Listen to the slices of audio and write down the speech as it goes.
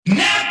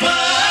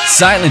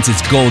Silence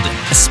is golden,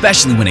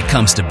 especially when it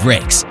comes to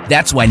brakes.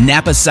 That's why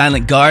Napa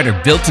Silent Guard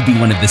are built to be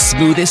one of the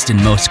smoothest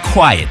and most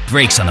quiet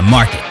brakes on the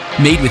market.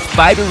 Made with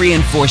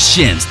fiber-reinforced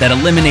shims that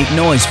eliminate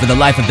noise for the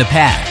life of the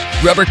pad,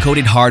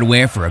 rubber-coated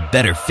hardware for a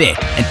better fit,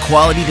 and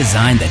quality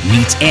design that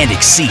meets and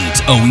exceeds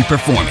OE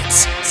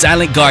performance.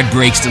 Silent Guard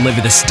brakes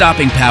deliver the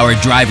stopping power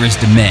drivers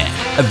demand.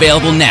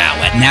 Available now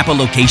at Napa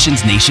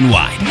locations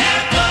nationwide.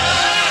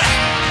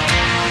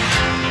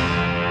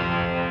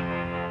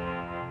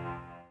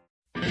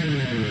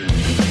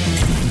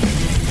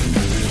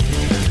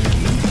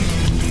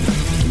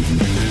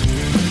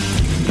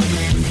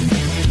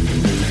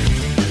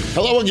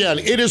 Hello again.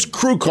 It is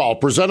Crew Call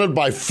presented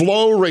by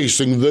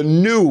FloRacing, the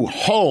new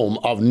home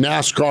of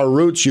NASCAR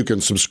roots. You can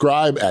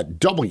subscribe at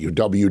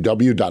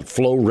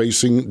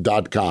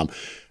www.floracing.com.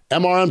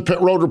 MRN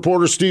Pit Road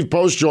reporter Steve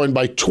Post joined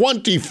by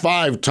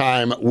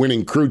 25-time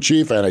winning crew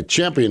chief and a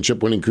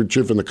championship winning crew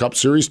chief in the Cup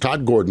Series,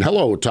 Todd Gordon.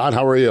 Hello, Todd.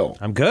 How are you?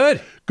 I'm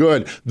good.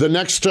 Good. The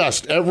next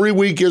test. Every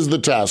week is the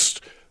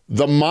test.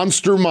 The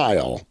Monster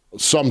Mile.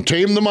 Some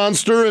tame the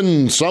monster,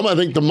 and some, I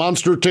think, the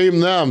monster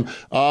tamed them.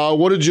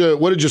 What did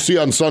you see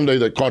on Sunday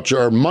that caught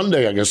your, or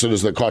Monday, I guess it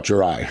is, that caught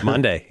your eye?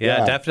 Monday,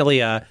 yeah. Definitely.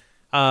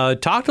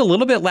 Talked a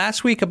little bit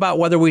last week about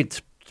whether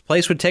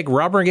place would take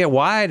rubber and get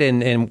wide,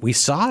 and we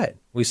saw it.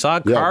 We saw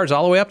cars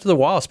all the way up to the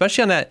wall,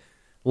 especially on that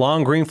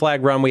long green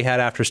flag run we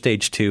had after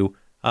stage 2.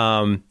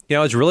 I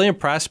was really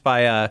impressed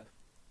by,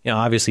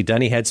 obviously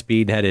Denny had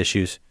speed and had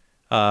issues.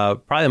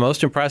 Probably the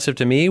most impressive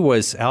to me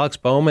was Alex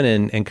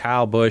Bowman and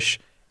Kyle Busch.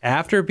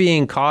 After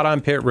being caught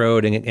on pit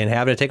road and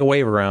having to take a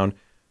wave around,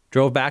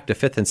 drove back to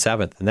 5th and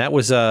 7th, and that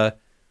was a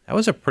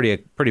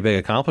pretty big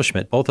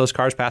accomplishment. Both those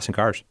cars passing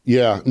cars.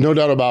 Yeah, no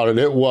doubt about it.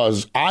 It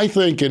was. I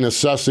think in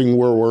assessing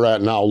where we're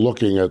at now,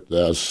 looking at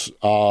this,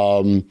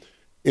 and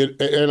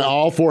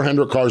all 4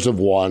 Hendrick cars have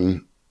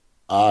won.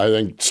 I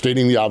think,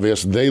 stating the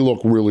obvious, they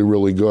look really,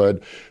 really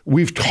good.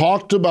 We've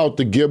talked about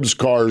the Gibbs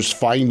cars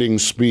finding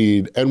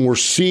speed, and we're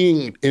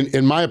seeing,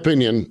 in my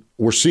opinion,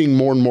 we're seeing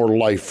more and more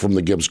life from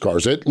the Gibbs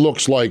cars. It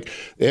looks like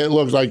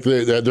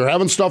they're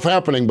having stuff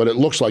happening, but it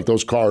looks like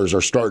those cars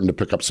are starting to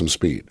pick up some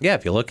speed. Yeah,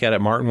 if you look at it,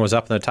 Martin was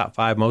up in the top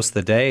 5 most of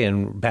the day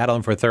and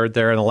battling for third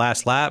there in the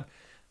last lap.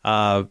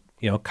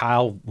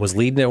 Kyle was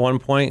leading at one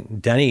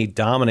point. Denny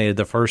dominated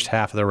the first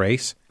half of the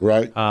race.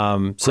 Right.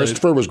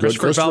 Christopher was good.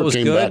 Christopher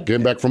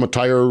came back from a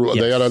tire. Yes.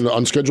 They had an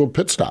unscheduled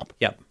pit stop.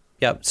 Yep.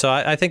 So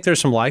I think there's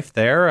some life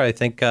there. I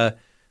think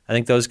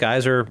those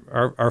guys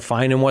are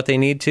finding what they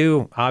need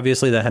to.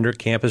 Obviously, the Hendrick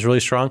camp is really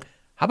strong.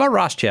 How about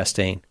Ross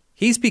Chastain?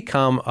 He's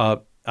become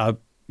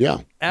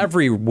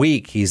every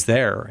week he's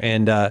there,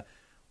 and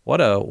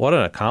what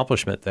an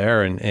accomplishment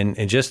there.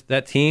 And just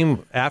that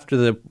team after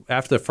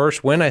the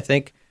first win, I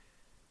think.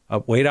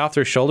 Weight off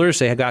their shoulders.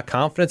 They got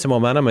confidence and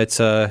momentum. It's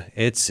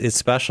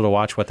special to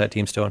watch what that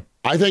team's doing.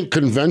 I think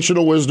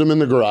conventional wisdom in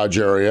the garage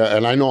area,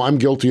 and I know I'm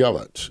guilty of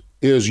it,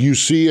 is you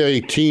see a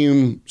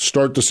team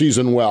start the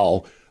season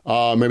well.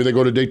 Maybe they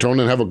go to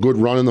Daytona and have a good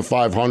run in the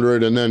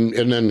 500 and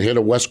then hit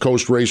a West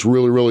Coast race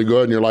really, really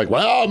good. And you're like,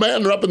 well,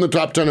 man, they're up in the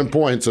top 10 in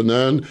points. And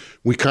then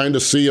we kind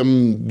of see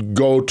them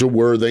go to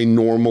where they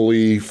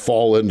normally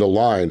fall into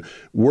line.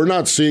 We're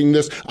not seeing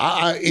this.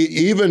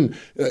 Even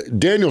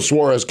Daniel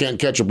Suarez can't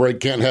catch a break,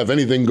 can't have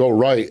anything go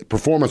right.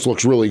 Performance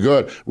looks really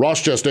good. Ross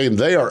Chastain,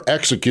 they are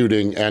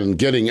executing and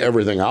getting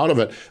everything out of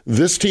it.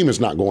 This team is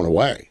not going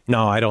away.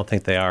 No, I don't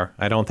think they are.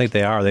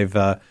 They've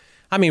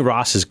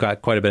Ross has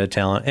got quite a bit of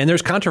talent, and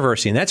there's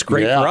controversy, and that's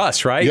great for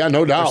us, right? Yeah,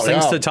 no doubt. There's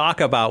things to talk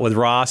about with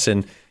Ross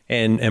and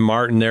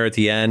Martin there at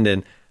the end,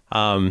 and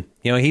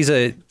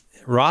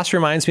Ross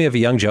reminds me of a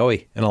young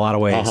Joey in a lot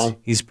of ways. Uh-huh.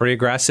 He's pretty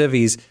aggressive.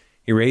 He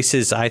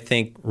races, I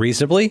think,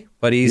 reasonably,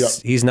 but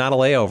he's not a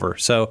layover.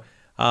 So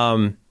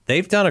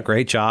they've done a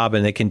great job,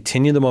 and they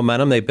continue the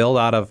momentum they build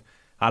out of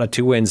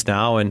 2 wins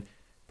now, and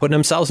putting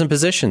themselves in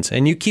positions.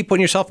 And you keep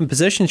putting yourself in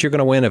positions, you're going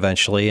to win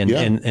eventually, and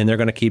they're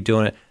going to keep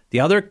doing it. The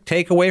other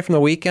takeaway from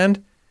the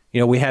weekend,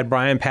 we had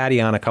Brian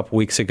Patty on a couple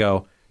weeks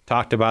ago,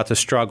 talked about the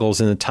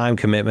struggles and the time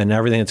commitment and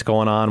everything that's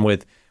going on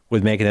with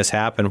making this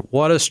happen.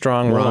 What a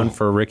strong run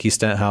for Ricky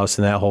Stenhouse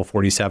and that whole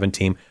 47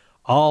 team.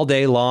 All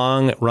day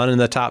long, running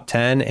the top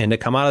 10, and to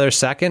come out of there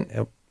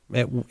second.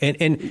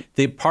 And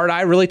the part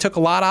I really took a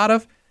lot out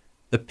of,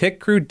 the pit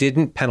crew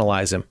didn't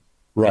penalize him.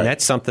 Right. And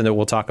that's something that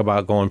we'll talk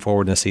about going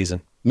forward in the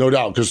season. No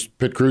doubt, because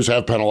pit crews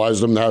have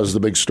penalized them. That was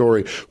the big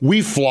story.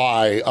 We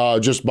fly,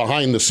 just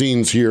behind the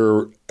scenes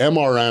here,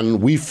 MRN,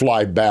 we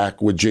fly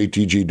back with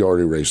JTG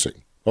Doherty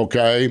Racing,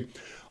 okay?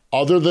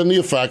 Other than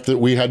the fact that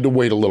we had to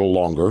wait a little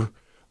longer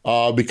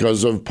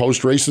because of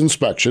post-race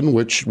inspection,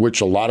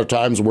 which a lot of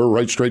times we're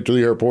right straight to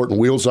the airport and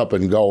wheels up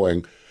and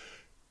going.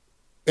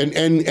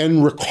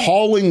 And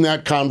recalling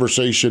that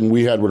conversation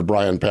we had with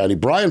Brian Patty.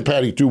 Brian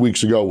Patty 2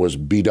 weeks ago was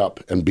beat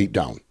up and beat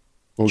down.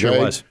 Okay? Sure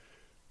was.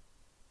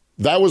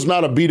 That was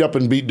not a beat up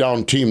and beat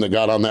down team that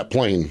got on that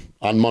plane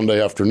on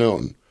Monday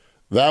afternoon.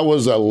 That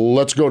was a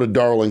let's go to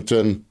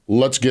Darlington,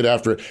 let's get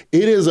after it.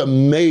 It is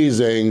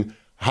amazing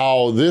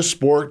how this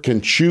sport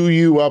can chew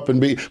you up and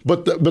be,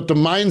 but the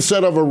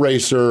mindset of a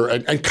racer,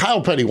 and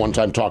Kyle Petty one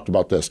time talked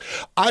about this,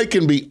 I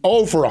can be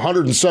 0 for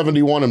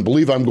 171 and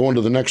believe I'm going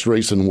to the next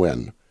race and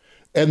win.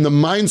 And the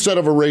mindset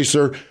of a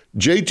racer,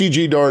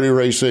 JTG Daugherty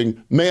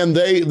Racing, man,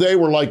 they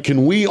were like,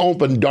 can we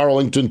open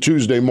Darlington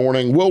Tuesday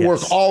morning? We'll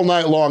work all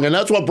night long. And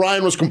that's what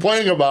Brian was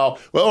complaining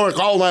about. We'll work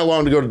all night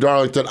long to go to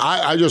Darlington.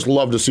 I just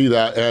love to see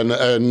that.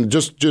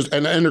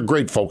 And they're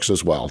great folks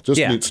as well.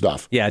 Just neat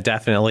stuff. Yeah,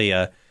 definitely.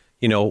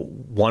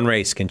 One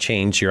race can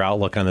change your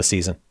outlook on the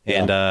season.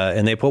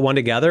 And they put one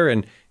together,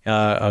 and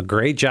a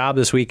great job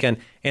this weekend.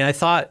 And I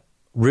thought,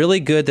 really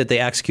good that they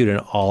executed in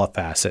all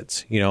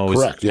facets. It was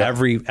correct. Yeah.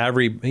 Every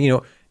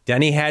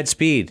Denny had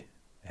speed,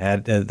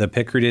 had the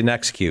pit crew didn't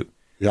execute,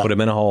 put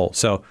him in a hole.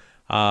 So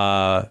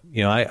I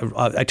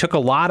took a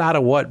lot out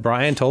of what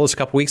Brian told us a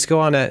couple weeks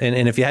ago on that.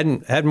 And if you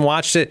hadn't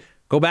watched it,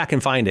 go back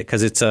and find it,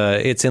 because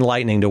it's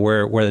enlightening to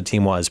where the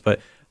team was. But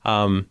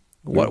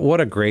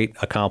what a great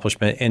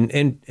accomplishment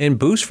and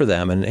boost for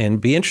them, and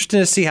be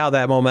interesting to see how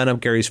that momentum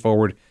carries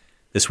forward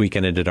this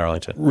weekend into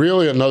Darlington.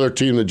 Really another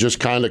team that just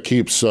kind of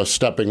keeps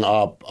stepping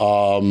up.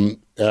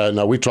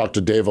 And we talked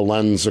to Dave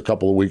Lenz a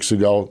couple of weeks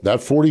ago.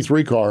 That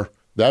 43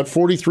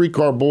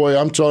 car, boy,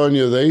 I'm telling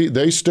you,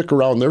 they stick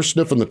around. They're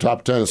sniffing the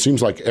top 10. It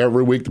seems like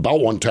every week,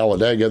 about one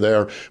Talladega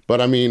there.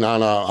 But I mean,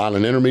 on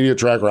an intermediate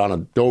track or on a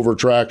Dover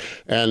track,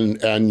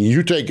 and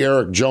you take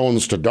Eric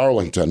Jones to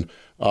Darlington,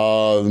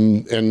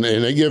 and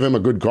they give him a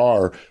good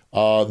car.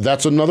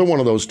 That's another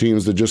one of those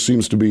teams that just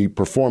seems to be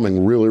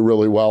performing really,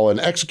 really well and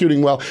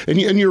executing well. And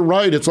you're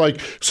right. It's like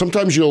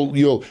sometimes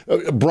you'll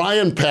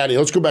Brian Patty.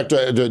 Let's go back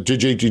to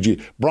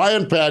JTG.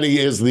 Brian Patty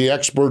is the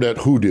expert at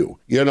hoodoo.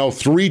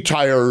 3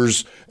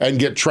 tires and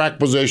get track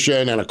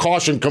position, and a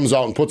caution comes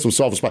out and puts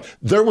himself in spot.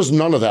 There was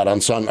none of that on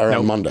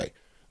Monday.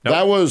 Nope.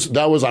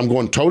 That was I'm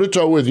going toe to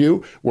toe with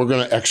you. We're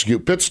going to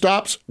execute pit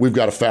stops. We've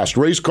got a fast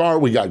race car.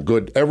 We got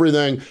good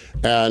everything,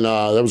 and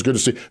that was good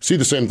to see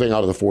the same thing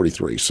out of the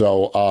 43.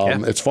 So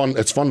it's fun.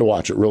 It's fun to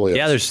watch. It really is.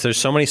 Yeah, there's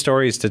so many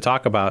stories to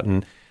talk about,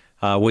 and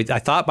I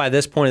thought by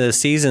this point of the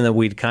season that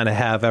we'd kind of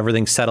have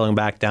everything settling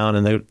back down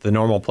and the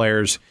normal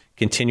players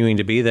continuing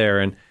to be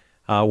there, and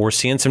we're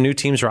seeing some new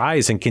teams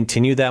rise and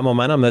continue that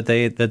momentum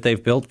that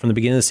they've built from the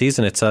beginning of the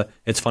season.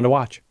 It's fun to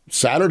watch.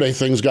 Saturday,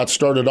 things got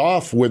started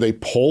off with a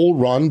pole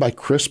run by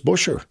Chris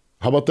Buescher.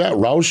 How about that?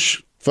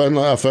 Roush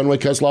Fenway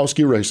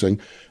Keselowski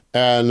Racing.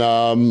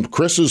 And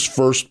Chris's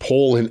first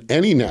pole in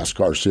any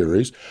NASCAR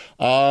series.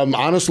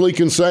 Honestly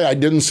can say I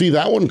didn't see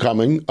that one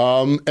coming.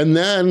 And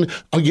then,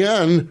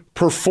 again,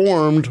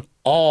 performed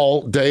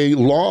all day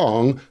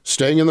long,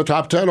 staying in the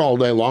top 10 all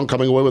day long,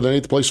 coming away with an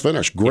 8th place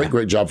finish.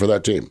 Great job for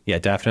that team. Yeah,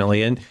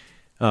 definitely. And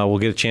we'll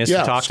get a chance to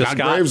talk to Scott.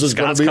 Graves is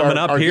going to be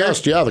our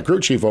guest. Yeah, the crew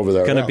chief over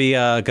there. Going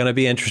to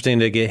be interesting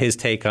to get his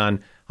take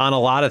on a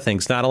lot of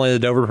things. Not only the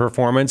Dover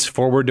performance,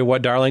 forward to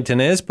what Darlington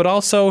is, but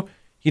also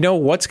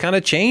what's kind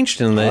of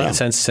changed in the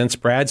since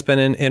Brad's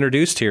been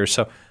introduced here.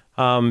 So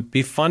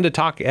be fun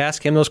to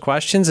ask him those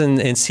questions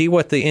and see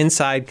what the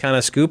inside kind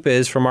of scoop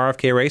is from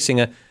RFK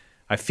Racing.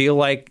 I feel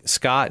like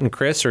Scott and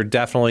Chris are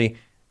definitely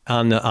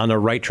on the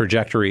right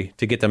trajectory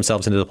to get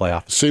themselves into the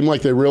playoffs. Seem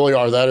like they really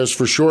are. That is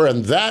for sure.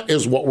 And that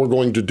is what we're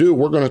going to do.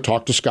 We're going to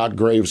talk to Scott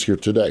Graves here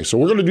today. So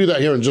we're going to do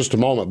that here in just a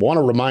moment. But I want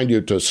to remind you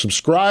to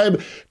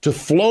subscribe to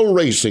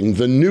FloRacing,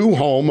 the new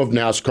home of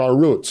NASCAR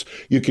roots.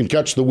 You can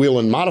catch the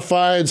Whelen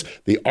Modifieds,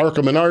 the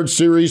ARCA Menard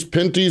Series,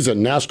 Pinty's,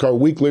 and NASCAR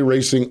Weekly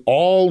Racing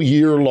all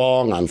year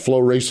long on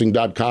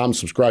FloRacing.com.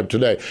 Subscribe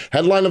today.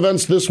 Headline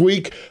events this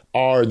week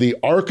are the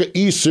ARCA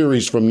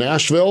E-Series from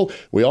Nashville.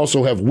 We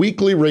also have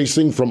weekly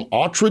racing from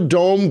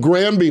Autry-Dome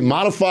Granby,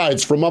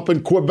 Modifieds from up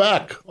in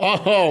Quebec.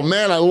 Oh,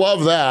 man, I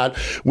love that.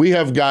 We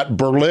have got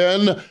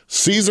Berlin,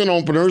 season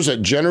openers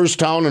at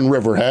Jennerstown and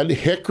Riverhead,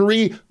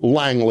 Hickory,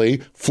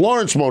 Langley,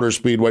 Florence Motor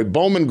Speedway,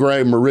 Bowman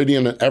Gray,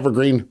 Meridian, and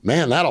Evergreen.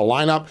 Man, that'll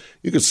line up.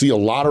 You can see a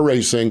lot of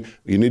racing. What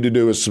you need to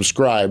do is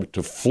subscribe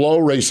to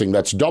FloRacing.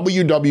 That's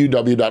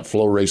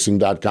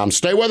www.floracing.com.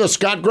 Stay with us.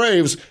 Scott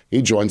Graves,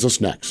 he joins us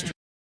next.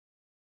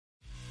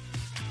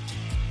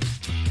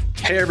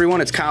 Hey everyone,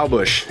 it's Kyle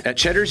Busch. At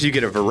Cheddar's, you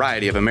get a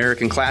variety of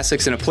American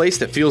classics in a place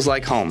that feels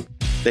like home.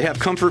 They have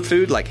comfort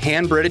food like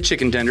hand-breaded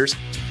chicken tenders,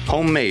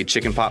 homemade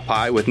chicken pot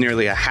pie with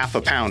nearly a half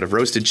a pound of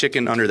roasted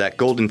chicken under that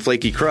golden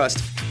flaky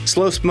crust,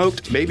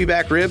 slow-smoked baby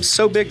back ribs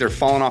so big they're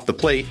falling off the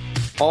plate,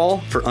 all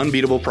for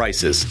unbeatable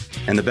prices.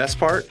 And the best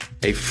part?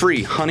 A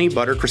free honey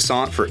butter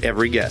croissant for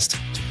every guest.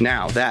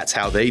 Now that's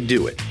how they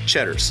do it.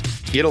 Cheddar's.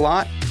 Get a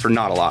lot for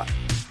not a lot.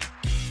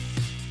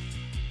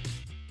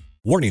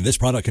 Warning, this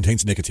product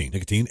contains nicotine.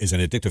 Nicotine is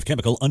an addictive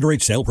chemical.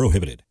 Underage sale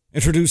prohibited.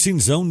 Introducing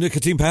Zone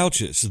Nicotine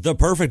Pouches, the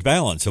perfect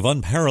balance of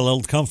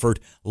unparalleled comfort,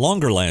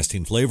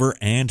 longer-lasting flavor,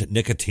 and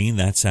nicotine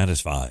that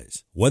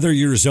satisfies. Whether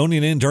you're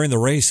zoning in during the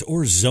race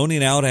or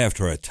zoning out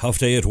after a tough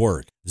day at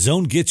work,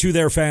 Zone gets you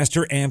there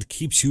faster and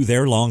keeps you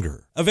there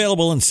longer.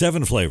 Available in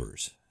 7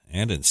 flavors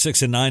and in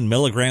 6 and 9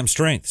 milligram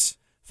strengths.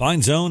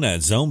 Find Zone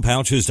at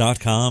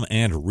zonepouches.com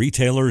and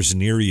retailers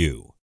near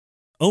you.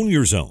 Own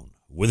your Zone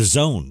with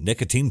Zone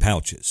Nicotine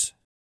Pouches.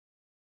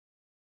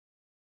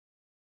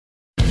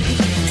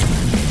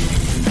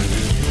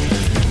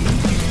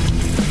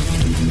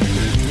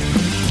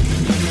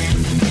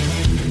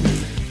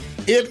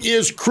 It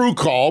is Crew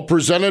Call,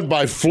 presented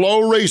by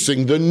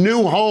FloRacing, the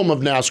new home of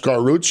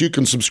NASCAR roots. You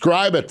can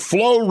subscribe at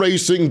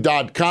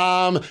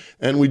FloRacing.com.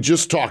 And we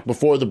just talked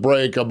before the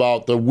break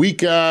about the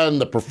weekend,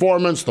 the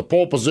performance, the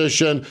pole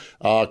position.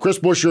 Chris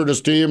Buescher and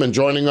his team, and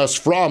joining us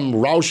from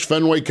Roush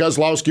Fenway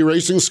Keselowski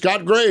Racing,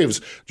 Scott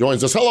Graves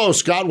joins us. Hello,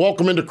 Scott.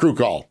 Welcome into Crew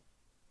Call.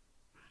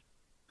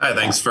 Hi,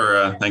 thanks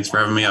for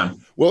having me on.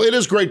 Well, it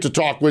is great to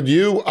talk with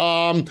you.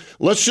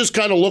 Let's just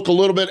kind of look a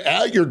little bit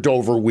at your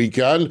Dover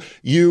weekend.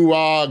 You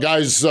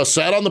guys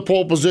sat on the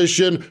pole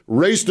position,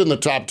 raced in the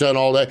top 10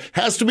 all day.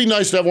 Has to be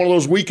nice to have one of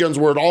those weekends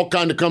where it all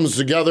kind of comes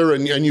together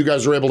and you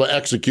guys are able to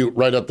execute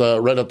right at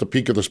the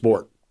peak of the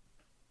sport.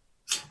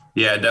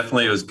 Yeah,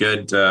 definitely, it was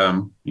good.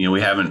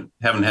 We haven't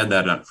had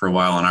that for a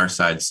while on our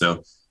side, so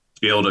to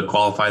be able to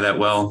qualify that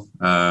well,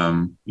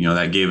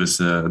 that gave us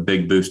a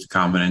big boost of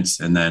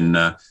confidence, and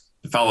then.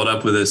 Followed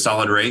up with a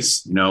solid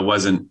race. It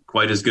wasn't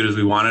quite as good as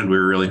we wanted. We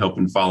were really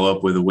hoping to follow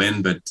up with a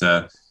win, but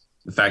the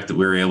fact that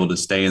we were able to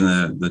stay in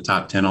the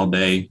top 10 all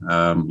day,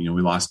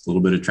 we lost a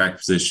little bit of track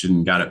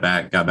position, got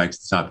back to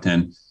the top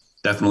 10.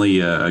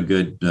 Definitely a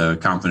good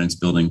confidence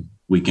building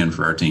weekend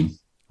for our team.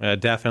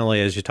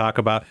 Definitely, as you talk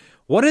about,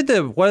 what did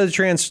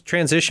the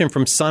transition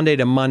from Sunday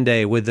to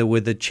Monday with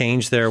the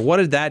change there? What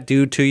did that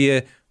do to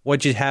you? What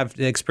did you have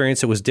an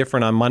experience that was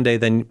different on Monday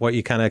than what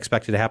you kind of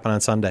expected to happen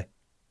on Sunday?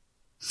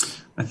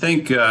 I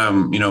think,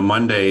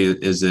 Monday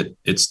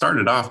it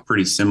started off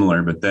pretty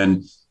similar, but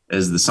then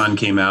as the sun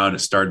came out, it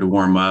started to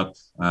warm up.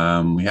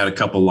 We had a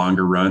couple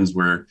longer runs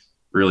where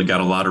we really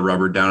got a lot of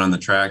rubber down on the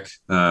track.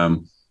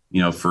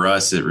 For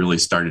us, it really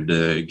started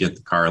to get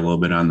the car a little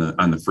bit on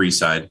the free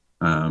side,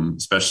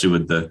 especially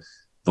with the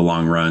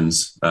long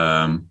runs.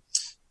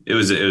 It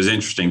was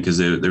interesting because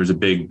there was a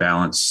big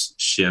balance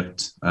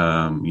shift,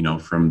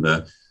 from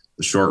the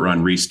short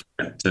run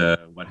restart to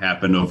what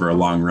happened over a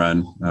long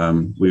run.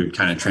 We would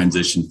kind of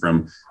transition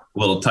from a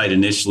little tight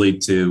initially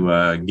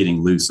to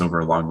getting loose over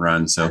a long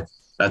run. So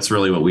that's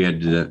really what we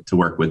had to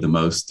work with the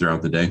most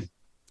throughout the day.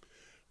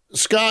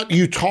 Scott,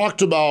 you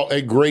talked about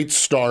a great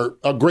start,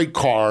 a great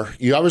car.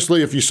 You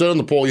obviously, if you sit on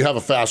the pole, you have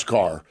a fast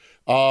car.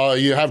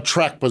 You have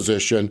track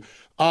position.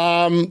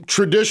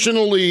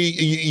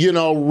 Traditionally,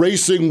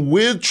 racing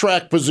with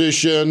track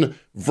position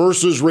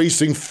versus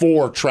racing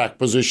for track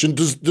position,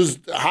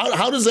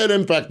 how does that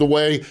impact the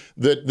way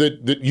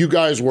that you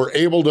guys were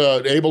able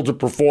to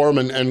perform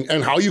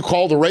and how you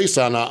call the race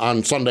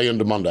on Sunday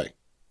into Monday?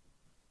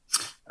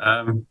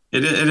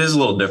 It is a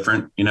little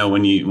different,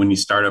 when you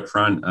start up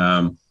front.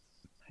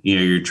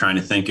 You're trying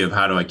to think of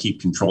how do I keep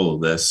control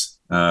of this?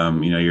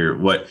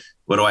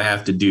 What do I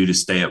have to do to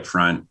stay up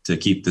front to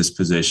keep this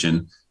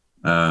position?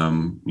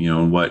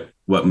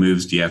 What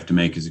moves do you have to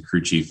make as a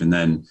crew chief? And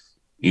then,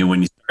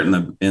 when you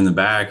start in the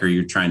back or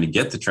you're trying to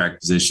get the track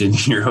position,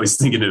 you're always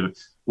thinking of a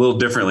little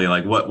differently,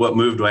 like what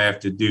move do I have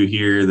to do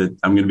here that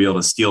I'm going to be able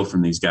to steal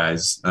from these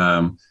guys?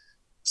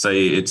 So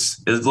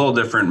it's a little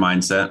different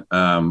mindset.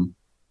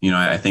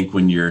 I think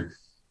when you're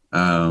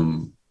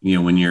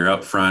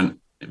up front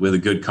with a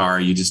good car,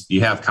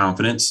 you have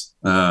confidence,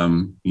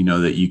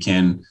 that you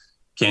can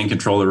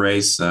control the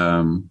race. Like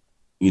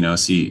I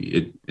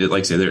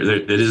say, there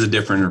it is a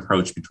different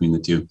approach between the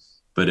two,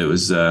 but it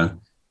was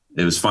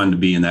fun to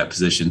be in that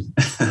position.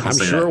 I'm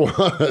sure it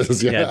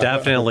was. Yeah,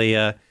 definitely.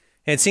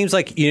 It seems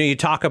like, you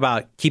talk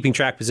about keeping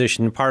track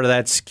position. Part of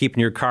that's keeping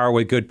your car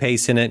with good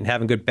pace in it and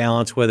having good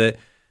balance with it.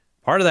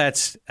 Part of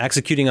that's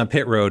executing on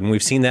pit road, and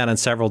we've seen that on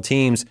several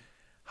teams.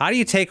 How do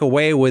you take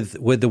away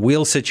with the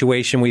wheel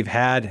situation we've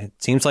had? It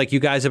seems like you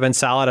guys have been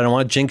solid. I don't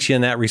want to jinx you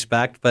in that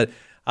respect, but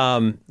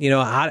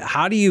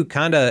how do you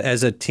kind of,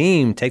 as a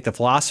team, take the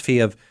philosophy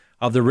of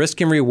the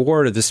risk and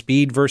reward of the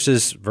speed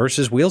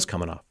versus wheels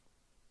coming off?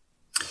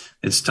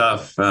 It's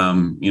tough,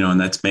 and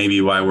that's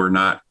maybe why we're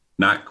not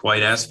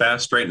quite as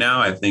fast right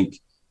now. I think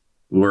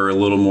we're a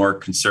little more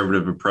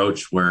conservative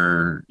approach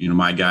where,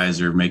 my guys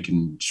are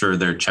making sure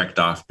they're checked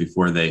off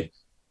before they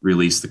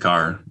release the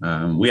car.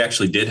 We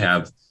actually did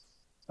have,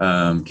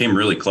 came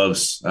really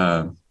close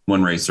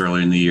one race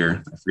earlier in the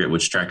year. I forget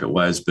which track it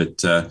was,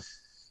 but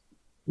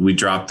we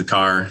dropped the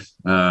car,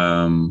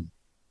 and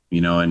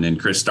then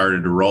Chris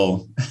started to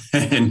roll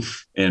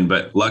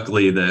but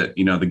luckily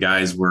the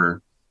guys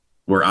were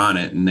on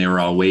it and they were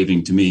all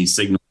waving to me,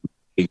 signaling,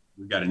 hey,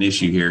 we got an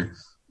issue here.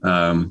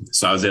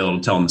 So I was able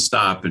to tell him to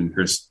stop, and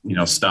Chris,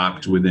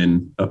 stopped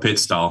within a pit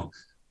stall,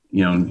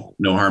 no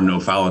harm, no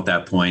foul at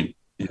that point.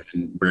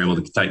 And we're able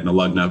to tighten the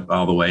lug nut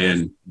all the way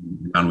and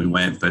on we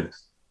went. But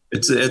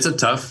it's a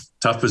tough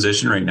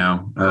position right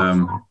now.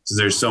 So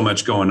there's so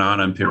much going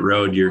on pit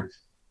road. You're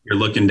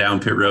looking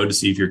down pit road to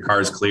see if your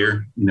car's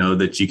clear,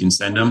 that you can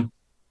send them.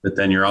 But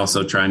then you're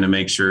also trying to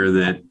make sure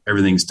that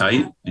everything's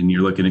tight, and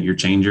you're looking at your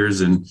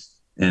changers and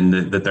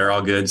that they're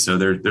all good. So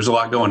there's a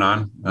lot going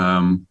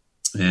on.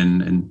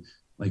 And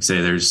like I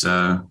say, there's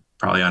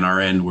probably on our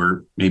end,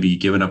 we're maybe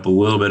giving up a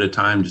little bit of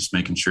time, just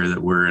making sure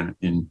that we're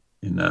in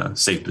a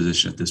safe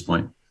position at this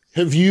point.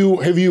 Have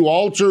you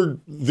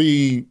altered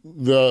the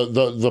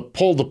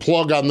pull the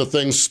plug on the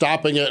thing,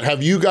 stopping it?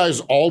 Have you guys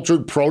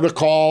altered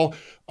protocol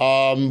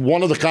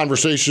one of the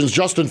conversations,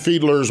 Justin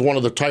Fiedler is one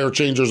of the tire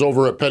changers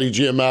over at Petty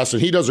GMS,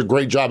 and he does a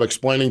great job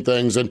explaining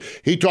things. And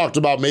he talked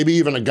about maybe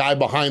even a guy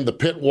behind the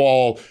pit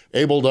wall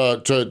able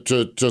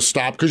to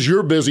stop, because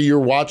you're busy, you're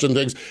watching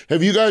things.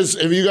 Have you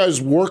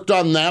guys worked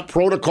on that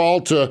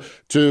protocol to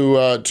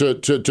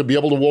be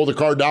able to roll the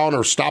car down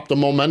or stop the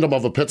momentum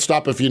of a pit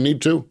stop if you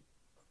need to?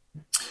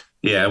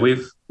 Yeah,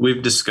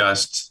 we've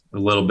discussed a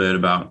little bit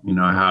about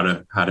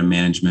how to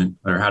manage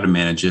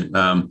it.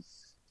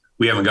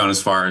 We haven't gone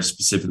as far as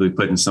specifically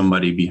putting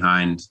somebody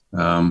behind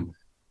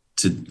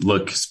to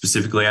look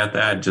specifically at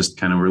that. Just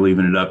kind of we're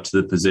leaving it up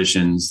to the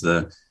positions,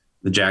 the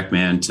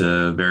jackman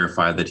to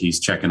verify that he's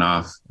checking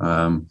off.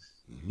 That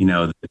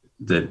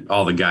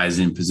all the guys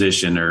in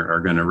position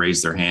are going to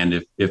raise their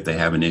hand if they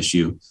have an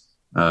issue.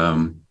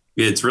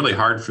 It's really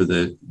hard for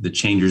the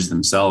changers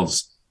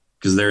themselves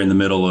because they're in the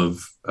middle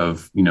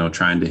of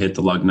trying to hit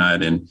the lug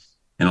nut, and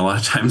a lot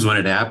of times when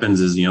it happens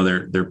is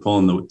they're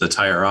pulling the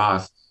tire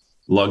off,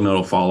 lug nut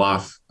will fall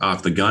off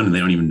the gun and they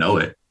don't even know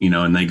it,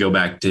 and they go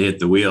back to hit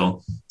the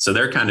wheel. So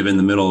they're kind of in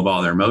the middle of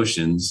all their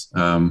motions.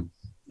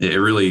 It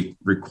really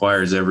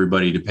requires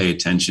everybody to pay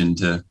attention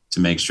to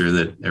make sure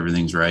that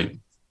everything's right.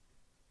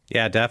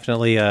 Yeah,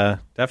 definitely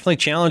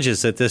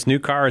challenges that this new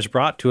car has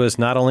brought to us,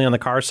 not only on the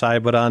car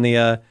side, but on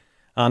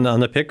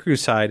the pit crew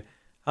side.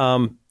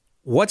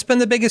 What's been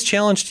the biggest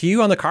challenge to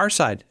you on the car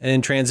side and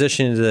in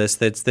transition to this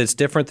that's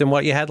different than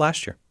what you had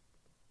last year?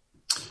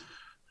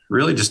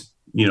 Really just,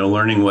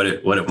 learning what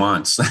it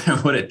wants,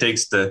 what it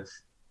takes to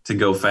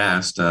go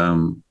fast.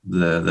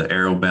 The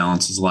aero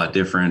balance is a lot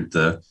different.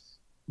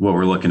 What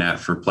we're looking at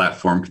for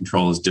platform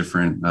control is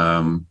different.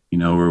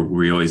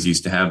 We always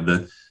used to have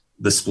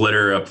the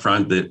splitter up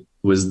front that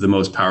was the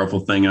most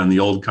powerful thing on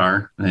the old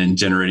car and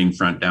generating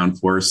front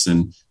downforce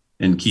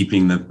and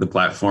keeping the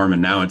platform.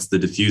 And now it's the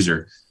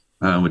diffuser,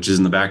 which is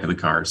in the back of the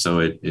car. So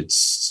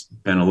it's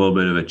been a little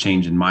bit of a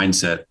change in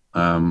mindset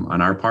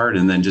on our part.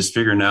 And then just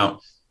figuring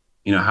out,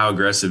 how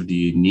aggressive do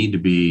you need to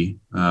be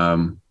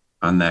on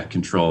that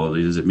control?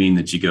 Does it mean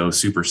that you go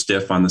super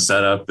stiff on the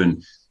setup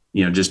and,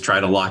 just try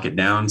to lock it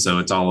down? So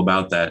it's all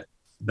about that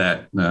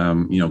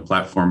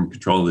platform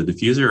control of the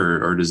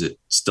diffuser, or does it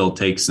still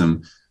take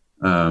some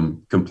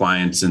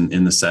compliance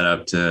in the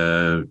setup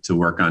to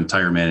work on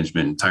tire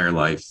management and tire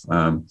life?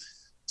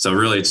 So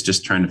really it's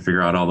just trying to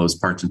figure out all those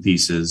parts and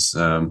pieces.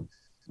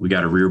 We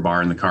got a rear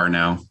bar in the car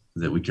now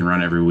that we can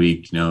run every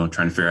week, trying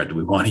to figure out, do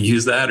we want to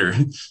use that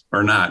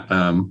or not?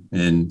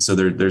 And so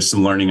there's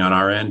some learning on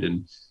our end,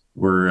 and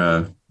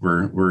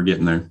we're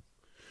getting there.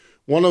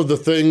 One of the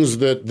things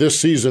that this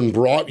season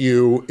brought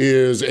you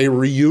is a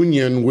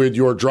reunion with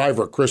your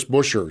driver, Chris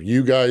Buescher.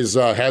 You guys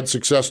had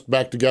success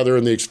back together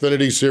in the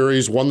Xfinity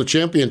Series, won the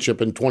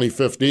championship in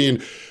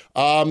 2015.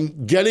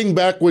 Getting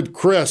back with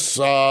Chris,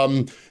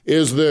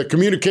 is the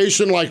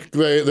communication like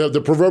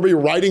the proverbial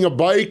riding a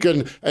bike,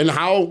 and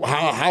how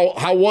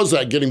was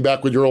that getting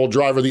back with your old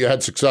driver that you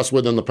had success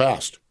with in the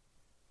past?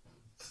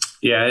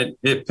 Yeah,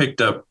 it picked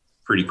up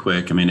pretty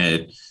quick. I mean,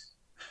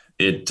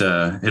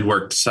 it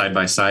worked side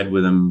by side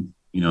with him,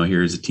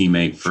 here as a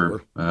teammate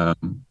for, a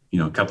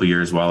couple of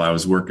years while I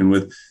was working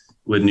with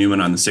Newman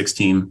on the 6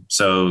 team.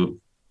 So,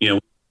 to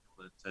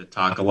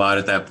talk a lot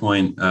at that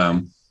point.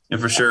 And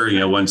for sure,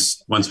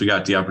 once we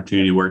got the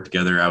opportunity to work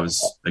together, I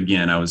was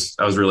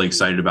really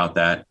excited about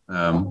that,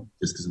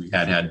 just because we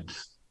had a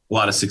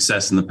lot of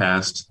success in the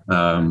past.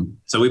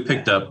 So we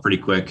picked up pretty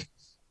quick,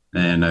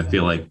 and I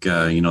feel like,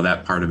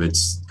 that part of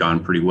it's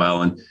gone pretty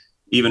well. And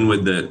even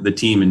with the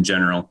team in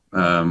general,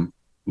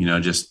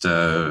 just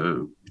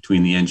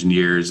between the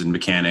engineers and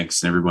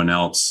mechanics and everyone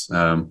else,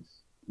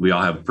 we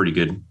all have a pretty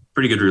good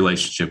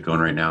relationship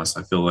going right now.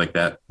 So I feel like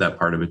that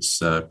part of it's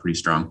pretty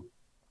strong.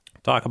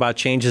 Talk about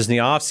changes in the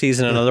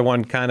offseason. Another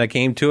one kind of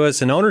came to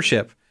us in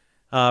ownership.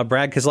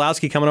 Brad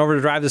Keselowski coming over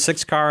to drive the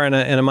 6 car and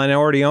a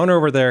minority owner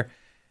over there.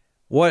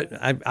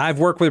 I've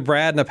worked with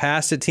Brad in the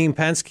past at Team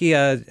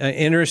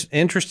Penske.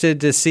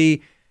 Interested to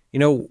see,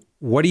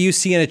 what do you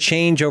see in a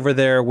change over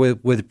there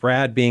with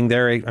Brad being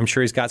there? I'm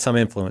sure he's got some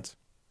influence.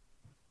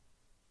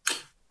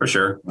 For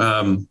sure.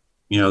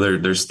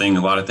 There's a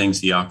lot of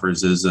things he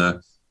offers as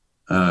a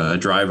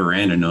driver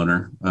and an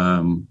owner.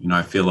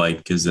 I feel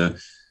like as a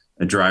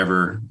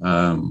driver,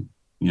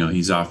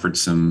 he's offered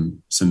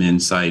some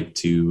insight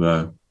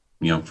to,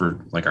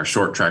 for like our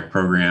short track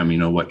program,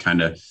 what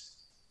kind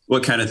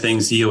of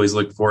things he always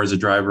looked for as a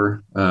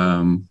driver,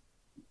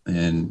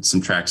 and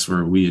some tracks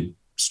where we had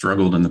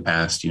struggled in the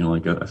past,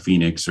 like a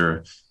Phoenix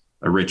or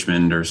a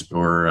Richmond or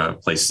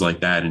places like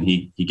that. And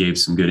he gave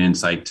some good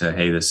insight to,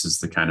 hey, this is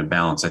the kind of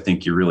balance I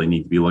think you really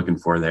need to be looking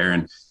for there.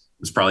 And it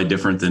was probably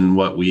different than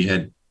what we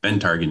had been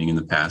targeting in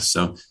the past.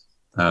 So,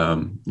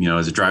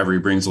 as a driver, he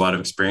brings a lot of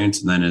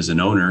experience. And then as an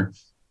owner,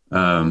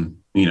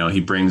 he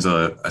brings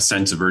a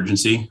sense of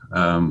urgency.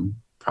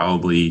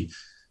 Probably,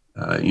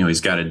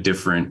 he's got a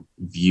different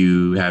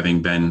view,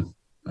 having been,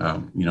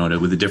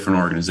 with a different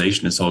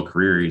organization his whole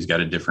career. He's got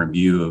a different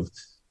view of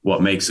what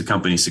makes a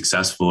company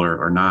successful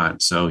or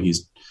not. So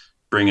he's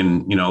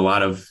bringing, a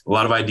lot of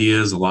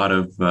ideas, a lot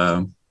of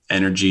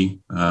energy,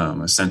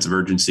 a sense of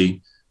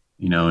urgency,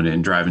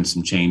 and driving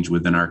some change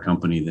within our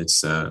company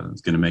that's going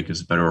to make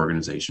us a better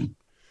organization.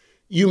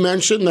 You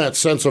mentioned that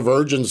sense of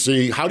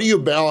urgency. How do you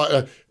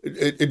balance?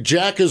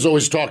 Jack has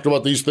always talked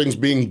about these things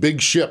being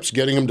big ships,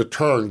 getting them to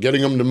turn,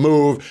 getting them to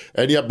move,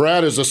 and yet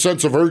Brad has a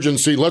sense of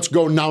urgency. Let's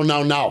go now,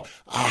 now, now.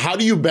 How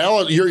do you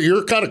balance?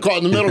 You're kind of caught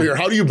in the middle here.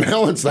 How do you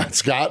balance that,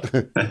 Scott?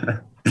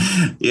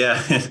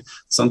 Yeah,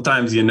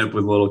 sometimes you end up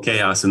with a little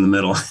chaos in the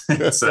middle.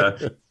 It's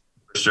for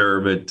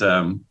sure. But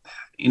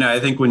I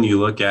think when you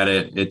look at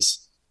it,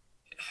 it's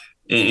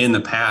in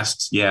the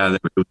past. Yeah, there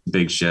was a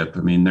big ship.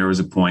 I mean, there was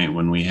a point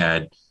when we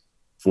had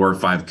 4 or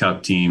 5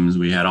 cup teams.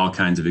 We had all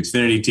kinds of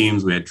Xfinity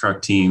teams. We had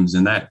truck teams,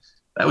 and that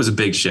was a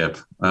big ship.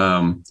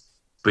 But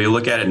you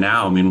look at it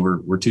now. I mean,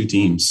 we're 2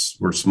 teams.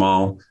 We're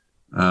small.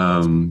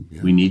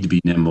 We need to be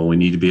nimble. We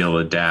need to be able to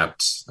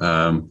adapt.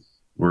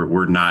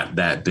 We're not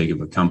that big of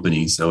a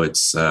company, so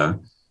it's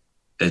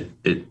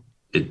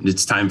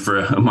it's time for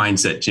a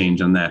mindset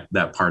change on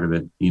that part of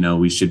it.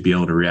 We should be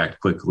able to react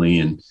quickly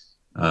and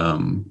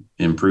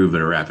improve at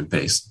a rapid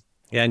pace.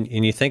 Yeah,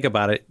 and you think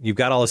about it, you've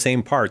got all the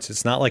same parts.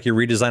 It's not like you're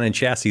redesigning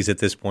chassis at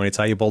this point. It's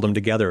how you bolt them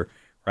together,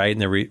 right?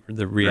 And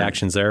the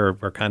reactions there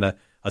are kind of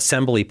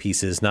assembly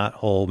pieces, not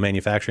whole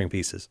manufacturing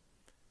pieces.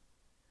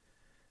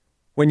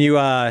 When you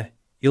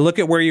look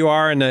at where you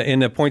are in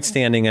the point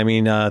standing, I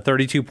mean,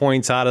 32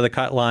 points out of the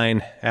cut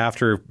line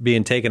after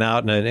being taken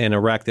out in a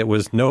wreck that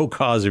was no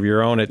cause of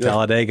your own at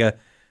Talladega.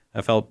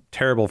 I felt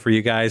terrible for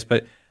you guys,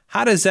 but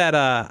how does that?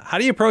 How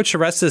do you approach the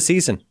rest of the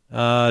season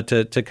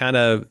to kind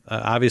of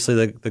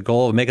obviously the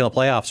goal of making the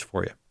playoffs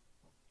for you?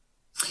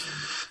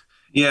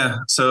 Yeah,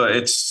 so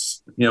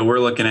it's we're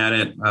looking at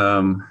it.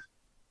 I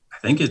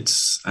think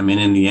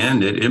in the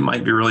end, it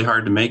might be really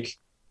hard to make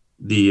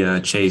the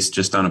chase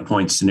just on a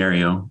point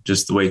scenario,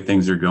 just the way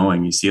things are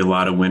going. You see a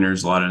lot of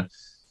winners, a lot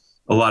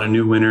of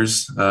new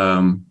winners.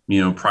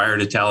 Prior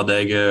to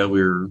Talladega,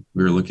 we were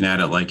looking at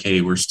it like, hey,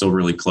 we're still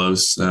really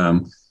close.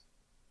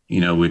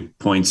 With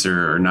points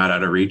are not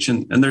out of reach,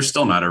 and they're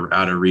still not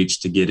out of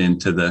reach to get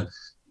into the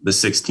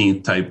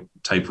 16th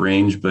type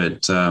range.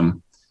 But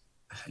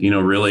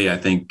really, I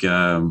think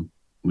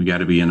we got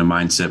to be in a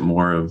mindset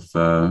more of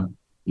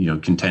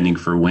contending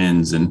for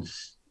wins and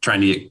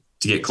trying to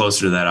get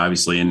closer to that,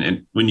 obviously.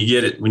 And when you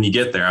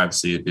get there,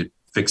 obviously it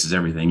fixes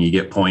everything. You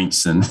get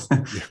points, and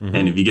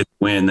and if you get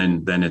the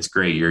win, then it's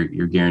great.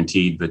 You're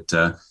guaranteed.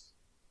 But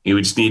we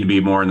just need to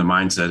be more in the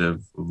mindset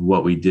of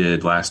what we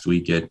did last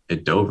week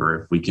at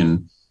Dover. If we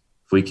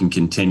can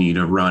continue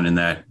to run in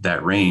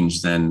that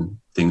range, then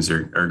things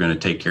are going to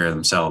take care of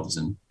themselves,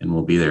 and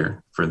we'll be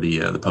there for the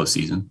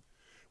postseason.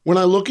 When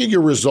I look at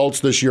your results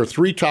this year,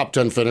 3 top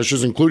 10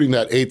 finishes, including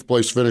that 8th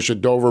place finish at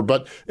Dover.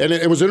 And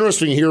it was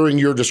interesting hearing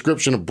your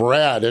description of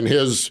Brad and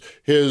his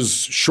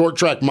short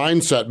track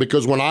mindset,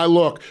 because when I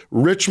look,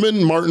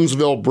 Richmond,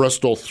 Martinsville,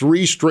 Bristol,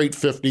 3 straight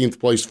 15th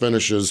place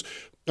finishes.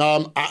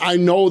 I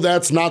know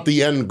that's not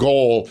the end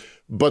goal,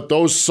 but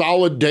those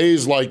solid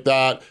days like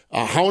that,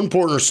 how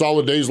important are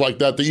solid days like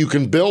that you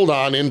can build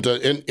on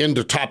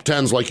into top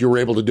 10s like you were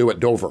able to do at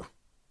Dover?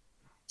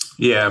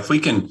 Yeah, if we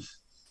can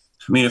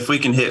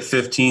hit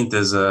 15th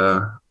as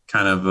a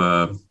kind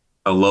of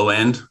a low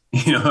end,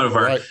 of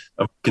our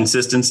of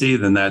consistency,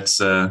 then that's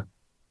okay,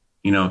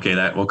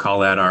 that we'll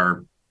call that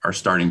our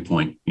starting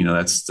point.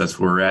 That's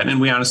where we're at.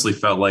 And we honestly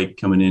felt like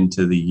coming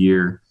into the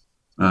year,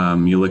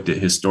 you looked at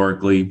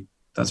historically,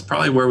 that's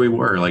probably where we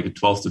were, like a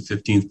 12th to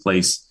 15th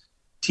place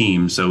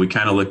team. So we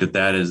kind of looked at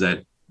that as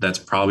that's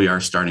probably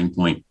our starting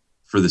point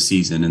for the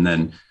season. And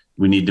then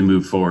we need to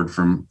move forward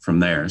from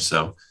there.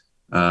 So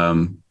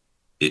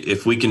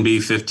if we can be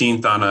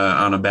 15th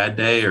on a bad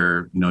day,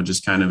 or,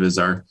 just kind of as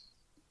our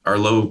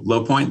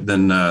low point,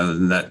 then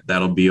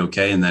that'll be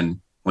okay. And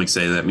then, like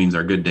say, that means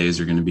our good days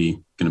are going to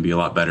be a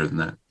lot better than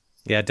that.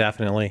 Yeah,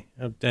 definitely.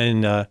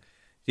 And,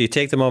 you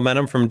take the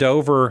momentum from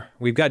Dover.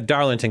 We've got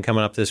Darlington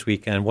coming up this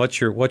weekend. What's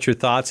your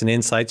thoughts and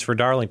insights for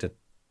Darlington?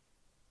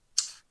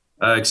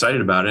 Excited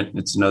about it.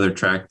 It's another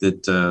track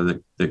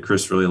that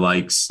Chris really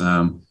likes.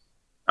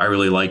 I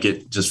really like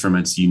it just from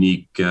its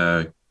unique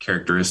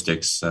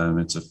characteristics.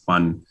 It's a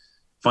fun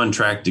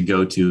track to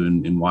go to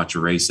and watch a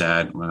race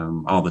at.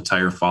 All the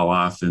tire fall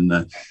off and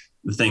the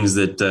things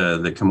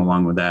that come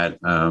along with that.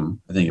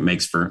 I think it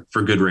makes for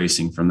good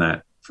racing from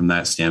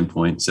that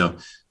standpoint. So.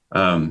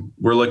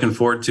 We're looking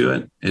forward to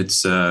it.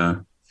 It's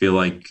feel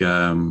like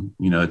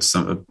it's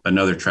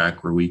another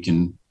track where we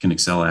can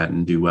excel at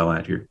and do well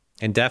at here.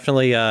 And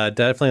definitely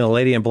the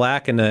Lady in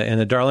Black and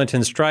the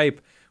Darlington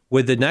Stripe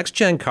with the next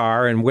gen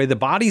car and where the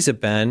bodies have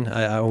been.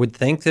 I would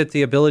think that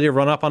the ability to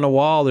run up on the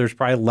wall, there's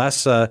probably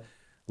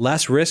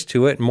less risk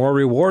to it, more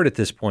reward at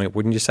this point.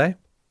 Wouldn't you say?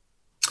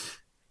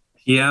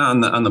 Yeah,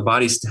 on the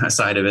body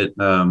side of it,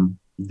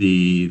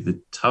 the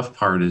tough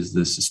part is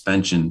the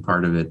suspension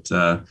part of it.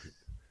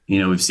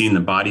 We've seen the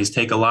bodies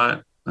take a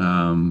lot,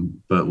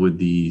 but with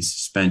the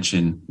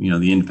suspension,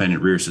 the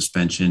independent rear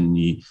suspension,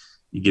 you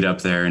get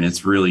up there and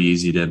it's really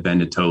easy to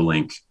bend a toe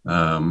link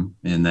and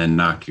then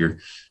knock your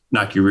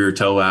knock your rear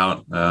toe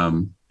out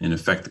and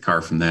affect the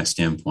car from that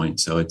standpoint.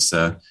 So it's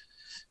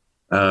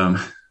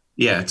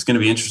it's going to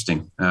be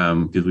interesting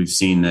because we've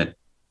seen that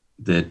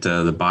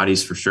the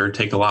bodies for sure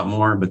take a lot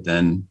more, but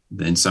then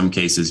in some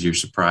cases you're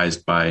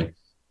surprised by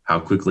how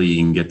quickly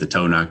you can get the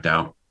toe knocked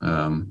out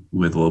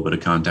with a little bit of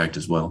contact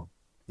as well.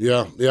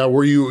 Yeah.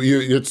 Where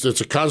it's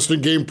a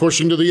constant game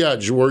pushing to the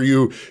edge, where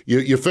you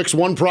fix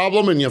one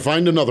problem and you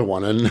find another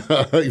one, and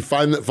you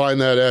find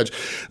that edge.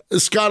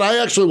 Scott,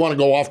 I actually want to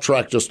go off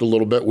track just a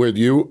little bit with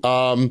you.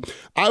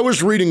 I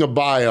was reading a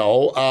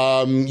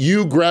bio.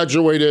 You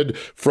graduated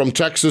from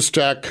Texas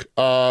Tech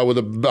with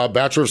a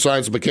Bachelor of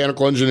Science in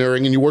Mechanical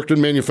Engineering, and you worked in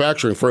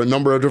manufacturing for a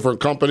number of different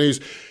companies.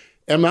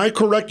 Am I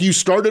correct? You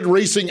started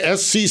racing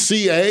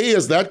SCCA.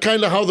 Is that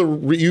kind of how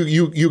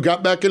you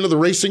got back into the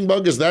racing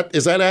bug? Is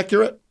that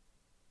accurate?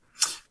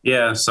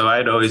 Yeah. So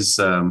I'd always,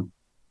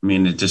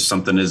 it's just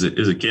something as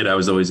a kid, I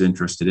was always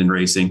interested in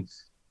racing.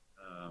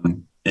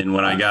 And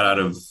when I got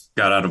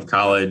out of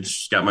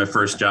college, got my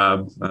first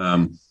job,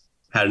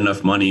 had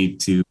enough money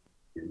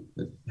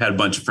had a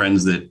bunch of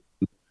friends that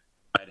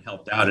I'd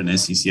helped out in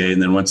SCCA.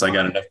 And then once I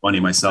got enough money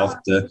myself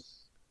to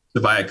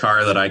buy a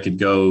car that I could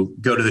go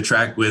to the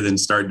track with and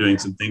start doing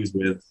some things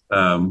with,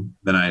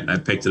 then I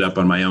picked it up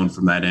on my own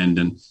from that end,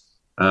 and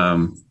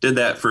did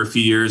that for a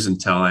few years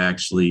until I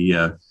actually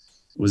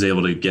was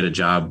able to get a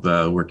job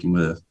working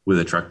with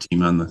a truck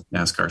team on the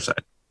NASCAR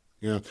side.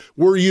 Yeah.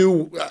 Were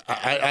you,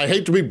 I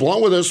hate to be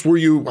blunt with this,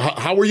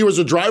 how were you as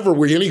a driver?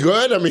 Were you any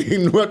good? I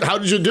mean, how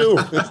did you do?